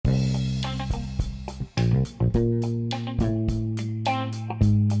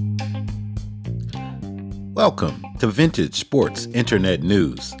Welcome to Vintage Sports Internet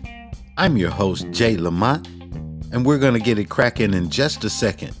News. I'm your host, Jay Lamont, and we're going to get it cracking in just a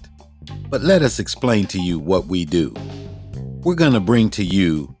second. But let us explain to you what we do. We're going to bring to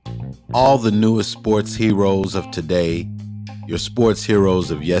you all the newest sports heroes of today, your sports heroes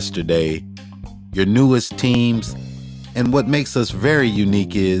of yesterday, your newest teams, and what makes us very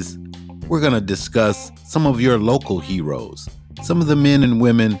unique is we're going to discuss some of your local heroes, some of the men and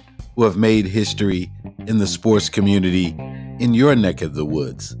women who have made history in the sports community in your neck of the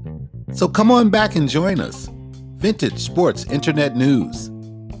woods. So come on back and join us. Vintage Sports Internet News.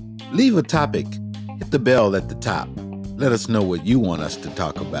 Leave a topic, hit the bell at the top. Let us know what you want us to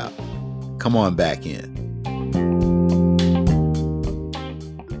talk about. Come on back in.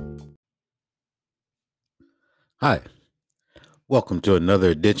 Hi. Welcome to another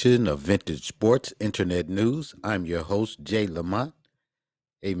edition of Vintage Sports Internet News. I'm your host, Jay Lamont.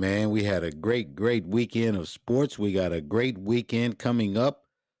 Hey, man, we had a great weekend of sports. We got a great weekend coming up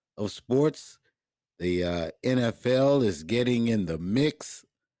of sports. The NFL is getting in the mix.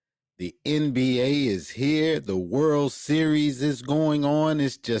 The NBA is here. The World Series is going on.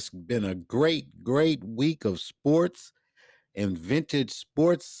 It's just been a great week of sports and Vintage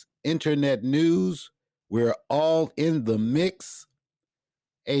Sports Internet News. We're all in the mix.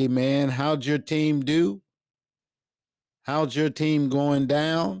 Hey, man, how'd your team do? How's your team going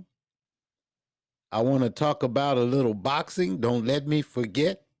down? I want to talk about a little boxing. Don't let me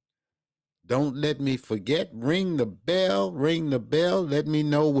forget. Don't let me forget. Ring the bell. Let me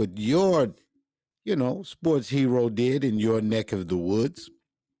know what your, sports hero did in your neck of the woods.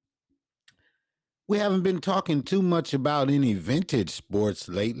 We haven't been talking too much about any vintage sports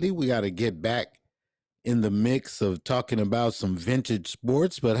lately. We got to get back in the mix of talking about some vintage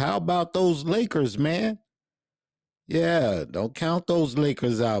sports. But how about those Lakers, man? Yeah, don't count those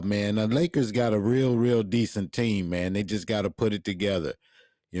Lakers out, man. The Lakers got a real decent team, man. They just got to put it together.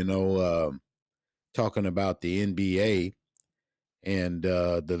 Talking about the NBA and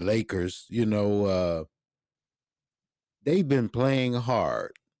the Lakers, they've been playing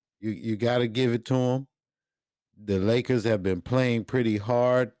hard. You got to give it to them. The Lakers have been playing pretty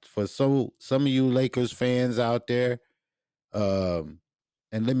hard. For some of you Lakers fans out there, and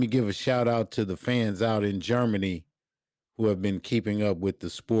let me give a shout out to the fans out in Germany who have been keeping up with the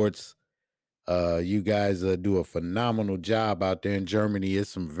sports. You guys do a phenomenal job out there in Germany.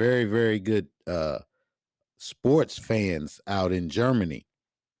 It's some very good sports fans out in Germany.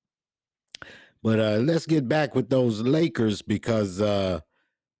 But let's get back with those Lakers because,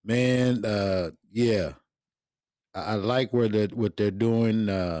 man, yeah, I like what they're doing.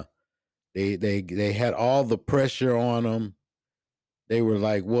 They had all the pressure on them. They were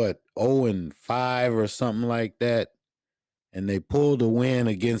like what 0-5 or something like that, and they pulled a win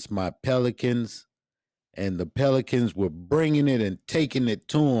against my Pelicans. And the Pelicans were bringing it and taking it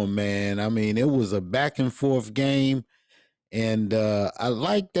to them, man. I mean, it was a back and forth game. And I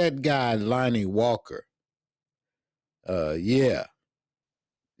like that guy, Lonnie Walker. Yeah,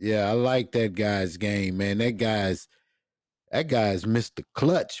 I like that guy's game, man. That guy's Mr.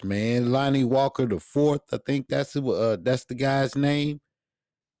 Clutch, man. Lonnie Walker the fourth, I think that's the guy's name.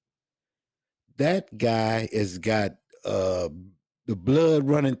 That guy has got the blood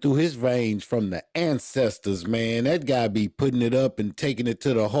running through his veins from the ancestors, man. That guy be putting it up and taking it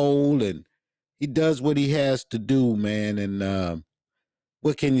to the hole, and he does what he has to do, man. And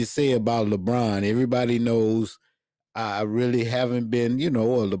what can you say about LeBron? Everybody knows I really haven't been, a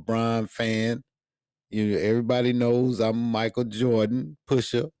LeBron fan. Everybody knows I'm Michael Jordan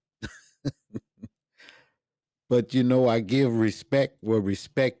pusher. But, I give respect where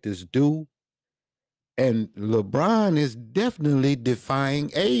respect is due. And LeBron is definitely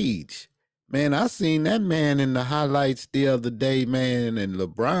defying age. Man, I seen that man in the highlights the other day, man, and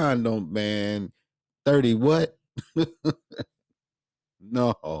LeBron don't, man, 30 what?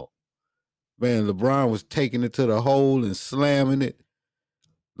 No. Man, LeBron was taking it to the hole and slamming it.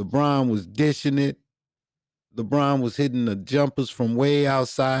 LeBron was dishing it. LeBron was hitting the jumpers from way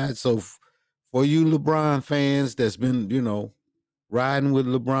outside. So for you LeBron fans that's been, riding with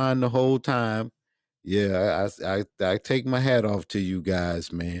LeBron the whole time, yeah, I take my hat off to you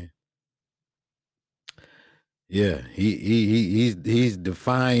guys, man. Yeah, he's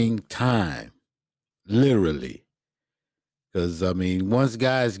defying time, literally. Because I mean, once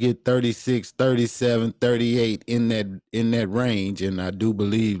guys get 36, 37, 38 in that range, and I do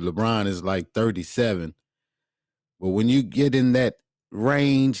believe LeBron is like 37. But when you get in that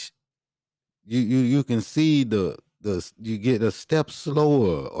range, you can see the you get a step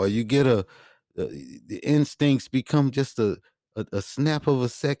slower, or you get a the instincts become just a snap of a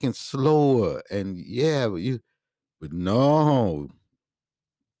second slower. And yeah, but no,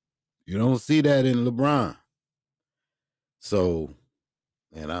 you don't see that in LeBron. So,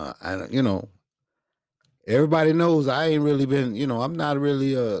 and everybody knows I ain't really been, I'm not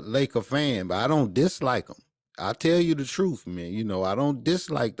really a Laker fan, but I don't dislike them. I tell you the truth, man. I don't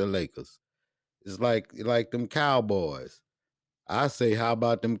dislike the Lakers. It's like them Cowboys. I say, how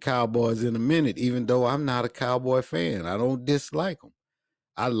about them Cowboys in a minute? Even though I'm not a Cowboy fan, I don't dislike them.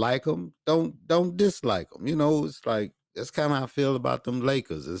 I like them. Don't dislike them. It's like that's kind of how I feel about them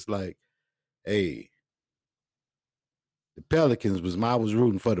Lakers. It's like, hey, the Pelicans I was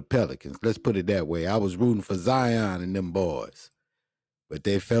rooting for the Pelicans. Let's put it that way. I was rooting for Zion and them boys, but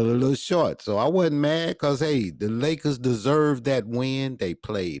they fell a little short. So I wasn't mad because hey, the Lakers deserved that win. They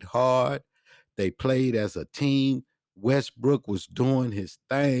played hard. They played as a team. Westbrook was doing his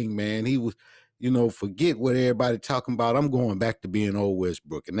thing, man. He was, forget what everybody talking about. I'm going back to being old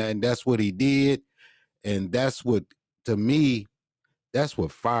Westbrook, and that's what he did, and that's what, to me, that's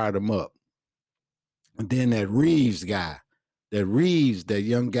what fired him up. And then that Reeves guy, that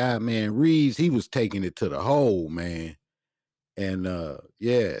young guy, man, Reeves, he was taking it to the hole, man. And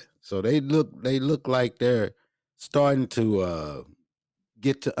yeah, so they look like they're starting to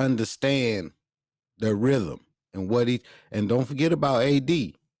get to understand their rhythm and and don't forget about AD.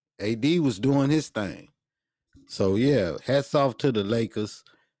 AD was doing his thing. So yeah, hats off to the Lakers.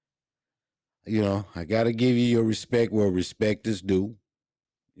 I gotta give you your respect where respect is due.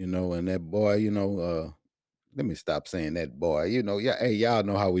 And that boy, let me stop saying that boy. Yeah, hey, y'all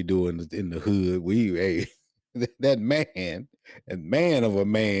know how we do in the hood. Hey, that man, of a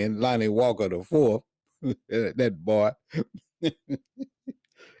man, Lonnie Walker the fourth, that boy,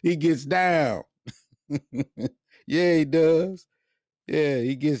 he gets down. Yeah, he does. Yeah,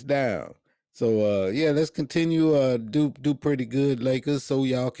 he gets down. So yeah, let's continue do pretty good, Lakers, so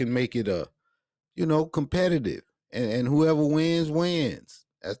y'all can make it competitive. And whoever wins.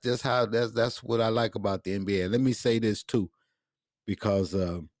 That's just how that's what I like about the NBA. And let me say this too, because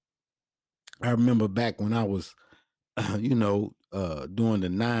I remember back when I was doing the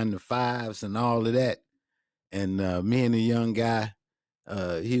 9 to 5s and all of that. And me and the young guy,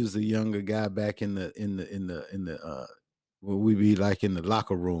 he was a younger guy back in the where we be like in the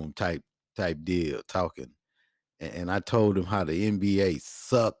locker room type deal talking. And I told him how the NBA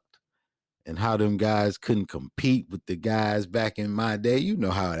sucked and how them guys couldn't compete with the guys back in my day. You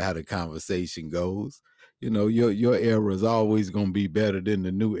know how the conversation goes. Your era is always gonna be better than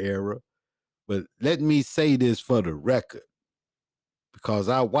the new era. But let me say this for the record, because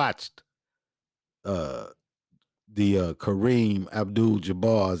I watched uh the Kareem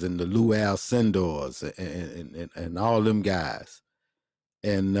Abdul-Jabbars and the Lou Alcindors and all them guys,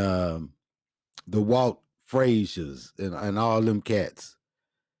 and the Walt Fraziers and all them cats,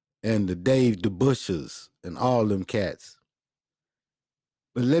 and the Dave DeBushers and all them cats.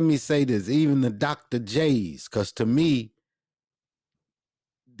 But let me say this, even the Dr. J's, because to me,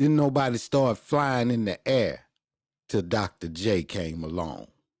 didn't nobody start flying in the air till Dr. J came along.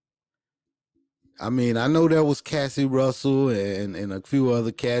 I mean, I know there was Cassie Russell and a few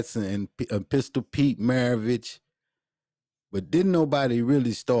other cats and Pistol Pete Maravich, but didn't nobody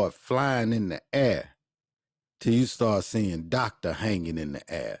really start flying in the air till you start seeing Doctor hanging in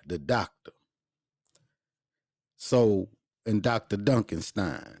the air, the Doctor. So, and Dr.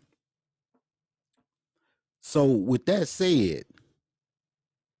 Duncanstein. So, with that said,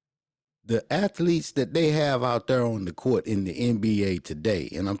 the athletes that they have out there on the court in the NBA today,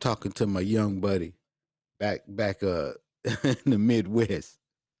 and I'm talking to my young buddy back in the Midwest.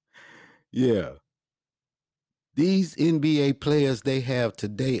 Yeah. These NBA players they have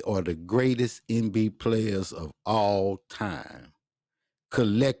today are the greatest NBA players of all time,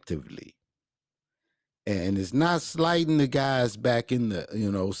 collectively. And it's not slighting the guys back in the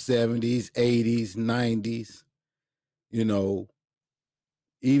 70s, 80s, 90s,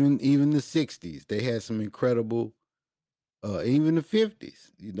 even the 60s. They had some incredible even the 50s.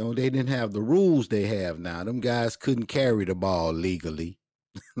 They didn't have the rules they have now. Them guys couldn't carry the ball legally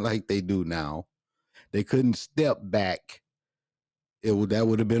like they do now. They couldn't step back. That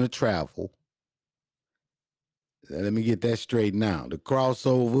would have been a travel. Let me get that straight now. The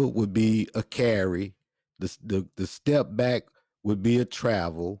crossover would be a carry. The step back would be a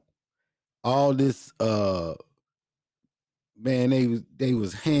travel. All this man, they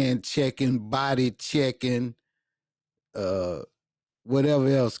was hand checking, body checking, whatever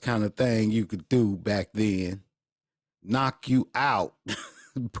else kind of thing you could do back then. Knock you out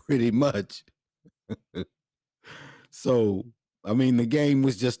pretty much. So I mean, the game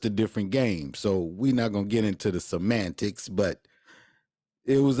was just a different game. So we're not gonna get into the semantics, but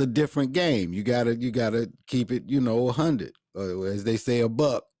it was a different game. You gotta keep it, 100, as they say, a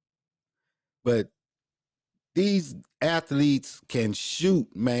buck. But these athletes can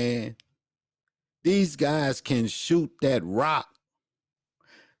shoot, man. These guys can shoot that rock.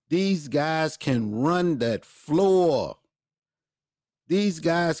 These guys can run that floor. These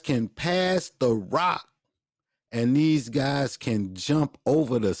guys can pass the rock. And these guys can jump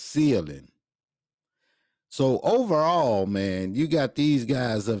over the ceiling. So overall, man, you got these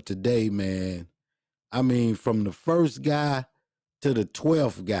guys of today, man. I mean, from the first guy to the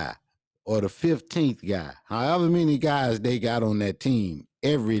 12th guy or the 15th guy, however many guys they got on that team,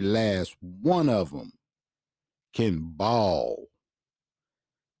 every last one of them can ball.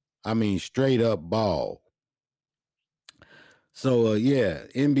 I mean, straight up ball. So, yeah,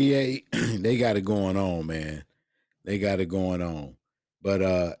 NBA, they got it going on, man. They got it going on.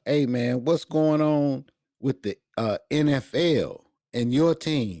 But, hey, man, what's going on with the NFL and your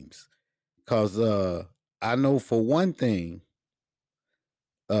teams? Because I know for one thing,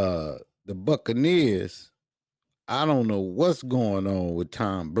 the Buccaneers, I don't know what's going on with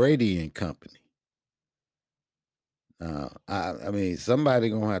Tom Brady and company. I mean, somebody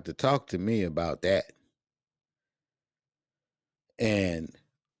going to have to talk to me about that. And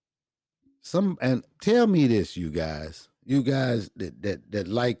tell me this, you guys that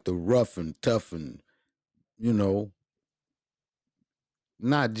like the rough and tough and,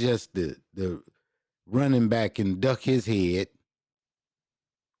 not just the running back and duck his head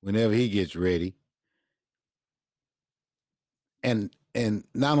whenever he gets ready. And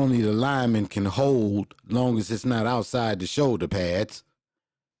not only the lineman can hold long as it's not outside the shoulder pads.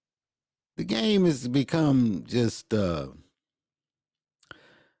 The game has become just I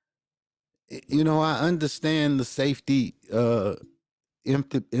understand the safety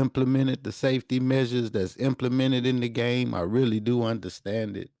implemented, the safety measures that's implemented in the game. I really do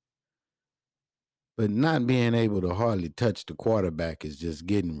understand it. But not being able to hardly touch the quarterback is just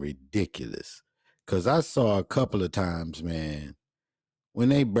getting ridiculous. Because I saw a couple of times, man, when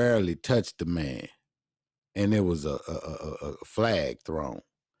they barely touched the man and there was a flag thrown.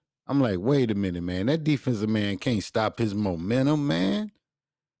 I'm like, wait a minute, man. That defensive man can't stop his momentum, man.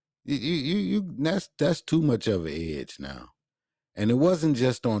 That's too much of an edge now. And it wasn't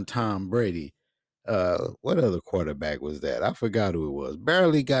just on Tom Brady. What other quarterback was that? I forgot who it was.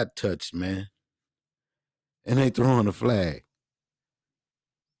 Barely got touched, man. And they throwing a flag.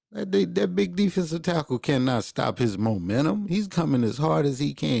 That big defensive tackle cannot stop his momentum. He's coming as hard as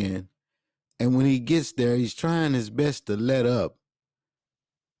he can. And when he gets there, he's trying his best to let up.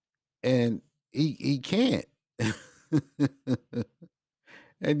 And he can't.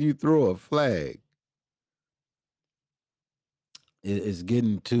 And you throw a flag. It's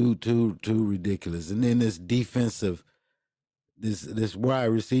getting too ridiculous. And then this wide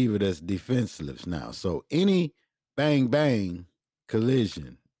receiver that's defenseless now. So any bang bang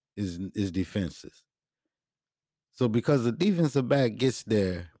collision is defenseless. So because the defensive back gets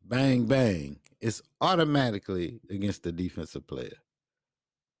there, bang bang, it's automatically against the defensive player.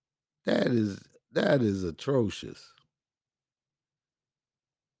 That is atrocious.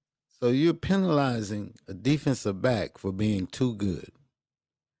 So you're penalizing a defensive back for being too good.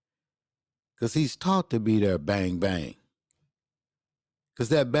 Because he's taught to be there bang bang. Because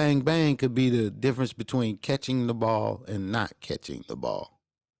that bang bang could be the difference between catching the ball and not catching the ball.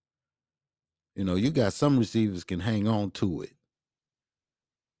 You got some receivers can hang on to it.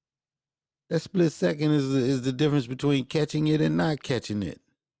 That split second is the difference between catching it and not catching it.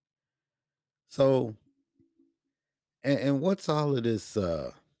 So, and what's all of this?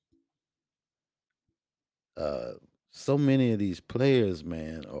 So many of these players,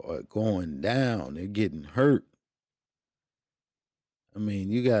 man, are going down. They're getting hurt. I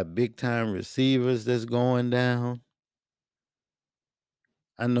mean, you got big time receivers that's going down.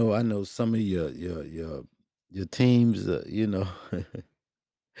 I know some of your teams,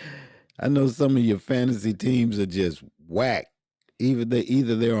 I know some of your fantasy teams are just whack.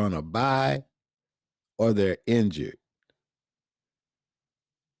 Either they're on a bye or they're injured.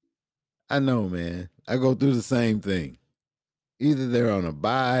 I know, man. I go through the same thing. Either they're on a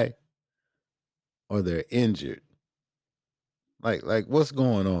bye or they're injured. Like what's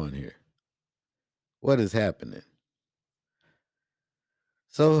going on here? What is happening?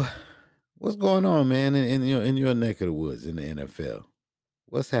 So, what's going on, man, in your neck of the woods in the NFL?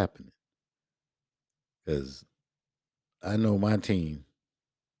 What's happening? Because I know my team,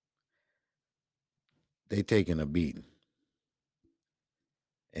 they taking a beating.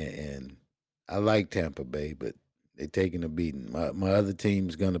 And I like Tampa Bay, but They taking a beating. My other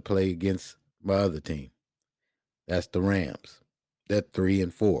team's gonna play against my other team. That's the Rams. They're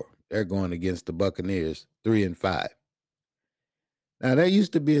 3-4. They're going against the Buccaneers, 3-5. Now there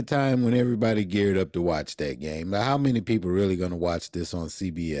used to be a time when everybody geared up to watch that game. Now, how many people really gonna watch this on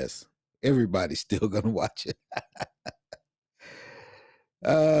CBS? Everybody's still gonna watch it.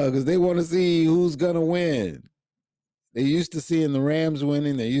 Because they want to see who's gonna win. They used to seeing the Rams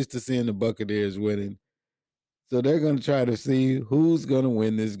winning. They used to seeing the Buccaneers winning. So they're going to try to see who's going to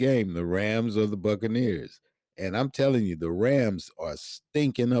win this game, the Rams or the Buccaneers. And I'm telling you, the Rams are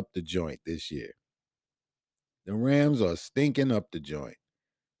stinking up the joint this year. The Rams are stinking up the joint.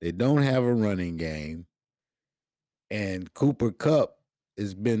 They don't have a running game. And Cooper Kupp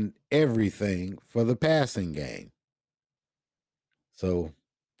has been everything for the passing game. So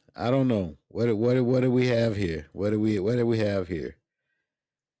I don't know. What do we have here? What do we have here?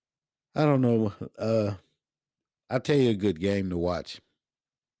 I don't know. I'll tell you a good game to watch.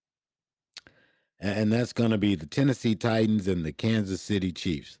 And that's going to be the Tennessee Titans and the Kansas City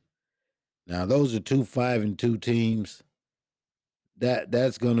Chiefs. Now, those are 2 5-2 teams.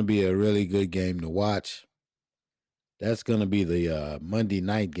 That's going to be a really good game to watch. That's going to be the Monday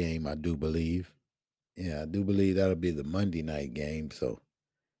night game, I do believe. Yeah, I do believe that'll be the Monday night game. So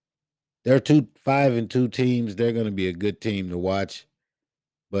they're 2 5-2 teams. They're going to be a good team to watch.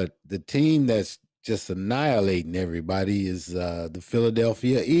 But the team that's just annihilating everybody is the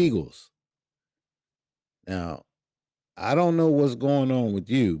Philadelphia Eagles. Now, I don't know what's going on with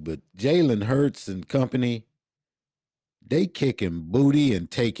you, but Jalen Hurts and company, they kicking booty and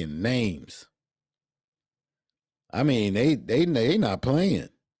taking names. I mean, they not playing.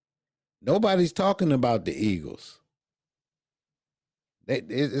 Nobody's talking about the Eagles.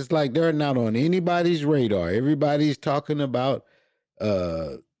 It's like they're not on anybody's radar. Everybody's talking about,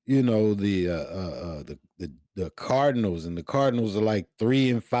 the Cardinals, and the Cardinals are like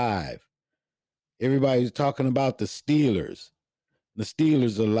 3-5. Everybody's talking about the Steelers. The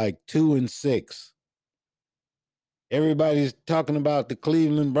Steelers are like 2-6. Everybody's talking about the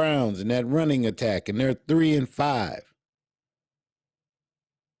Cleveland Browns and that running attack, and they're 3-5.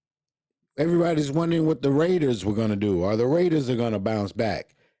 Everybody's wondering what the Raiders were going to do, or the Raiders are going to bounce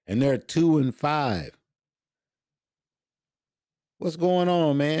back, and they're 2-5. What's going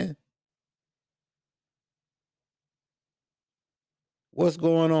on, man? What's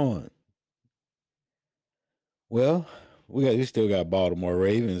going on? Well, we still got Baltimore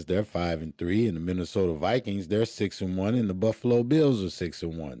Ravens. They're 5-3, and the Minnesota Vikings, they're 6-1, and the Buffalo Bills are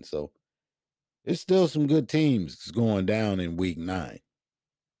 6-1. So there's still some good teams going down in Week 9.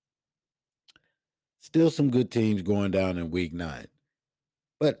 Still some good teams going down in Week 9.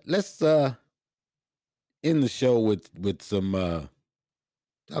 But let's end the show with some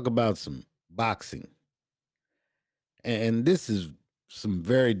talk about some boxing. And this is some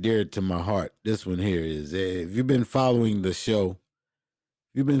very dear to my heart. This one here is, if you've been following the show,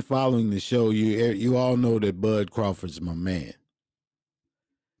 you all know that Bud Crawford's my man.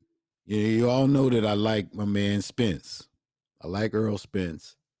 You all know that I like my man Spence. I like Earl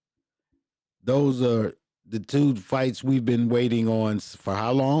Spence. Those are the two fights we've been waiting on for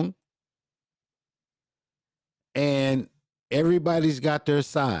how long? And everybody's got their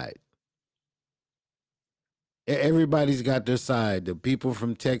side. Everybody's got their side. The people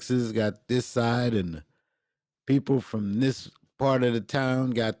from Texas got this side, and the people from this part of the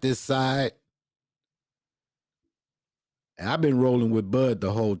town got this side. And I've been rolling with Bud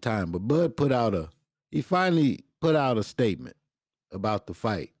the whole time, but Bud he finally put out a statement about the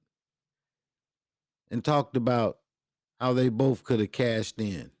fight and talked about how they both could have cashed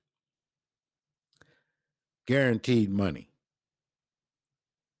in. Guaranteed money.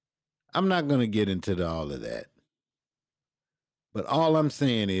 I'm not going to get into all of that. But all I'm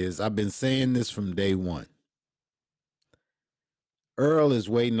saying is, I've been saying this from day one. Earl is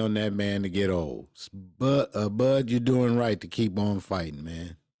waiting on that man to get old. But Bud, you're doing right to keep on fighting,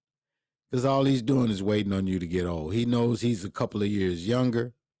 man. Because all he's doing is waiting on you to get old. He knows he's a couple of years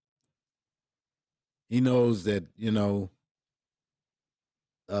younger. He knows that,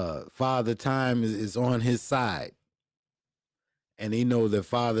 Father Time is on his side. And he knows that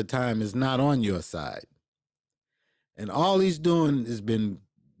Father Time is not on your side. And all he's doing has been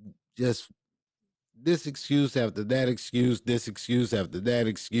just this excuse after that excuse, this excuse after that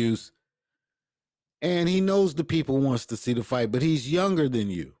excuse. And he knows the people wants to see the fight, but he's younger than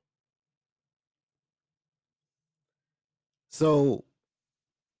you. So,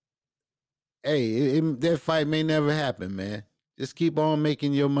 hey, that fight may never happen, man. Just keep on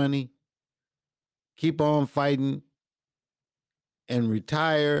making your money. Keep on fighting and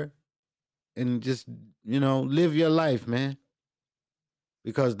retire and just live your life, man.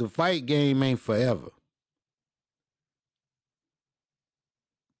 Because the fight game ain't forever.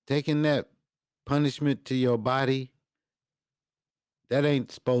 Taking that punishment to your body, that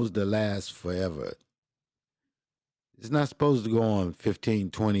ain't supposed to last forever. It's not supposed to go on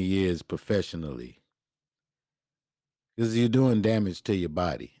 15, 20 years professionally. Because you're doing damage to your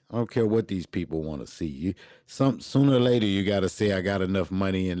body. I don't care what these people want to see. Sooner or later you got to say, I got enough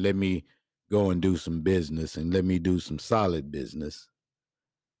money and let me go and do some business and let me do some solid business.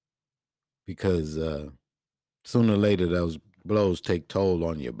 Because sooner or later those blows take toll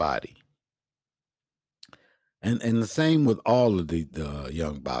on your body. And the same with all of the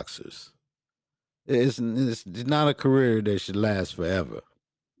young boxers. It's not a career that should last forever.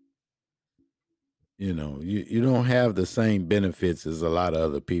 You don't have the same benefits as a lot of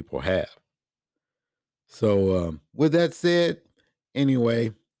other people have. So with that said,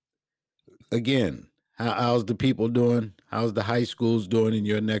 anyway, again, how's the people doing? How's the high schools doing in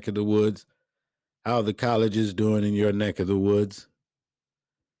your neck of the woods? How are the colleges doing in your neck of the woods?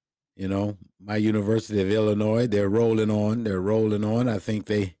 My University of Illinois, they're rolling on. They're rolling on. I think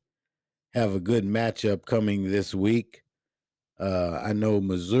they have a good matchup coming this week. I know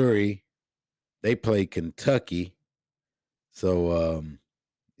Missouri, they play Kentucky. So,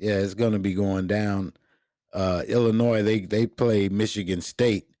 yeah, it's going to be going down. Illinois, they play Michigan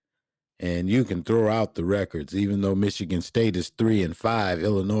State, and you can throw out the records. Even though Michigan State is 3-5,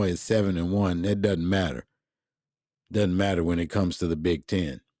 Illinois is 7-1. That doesn't matter. Doesn't matter when it comes to the Big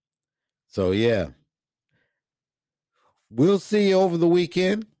Ten. So, yeah. We'll see you over the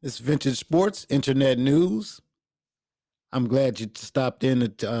weekend. It's Vintage Sports, Internet News. I'm glad you stopped in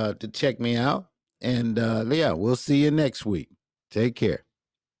to check me out. And, yeah, we'll see you next week. Take care.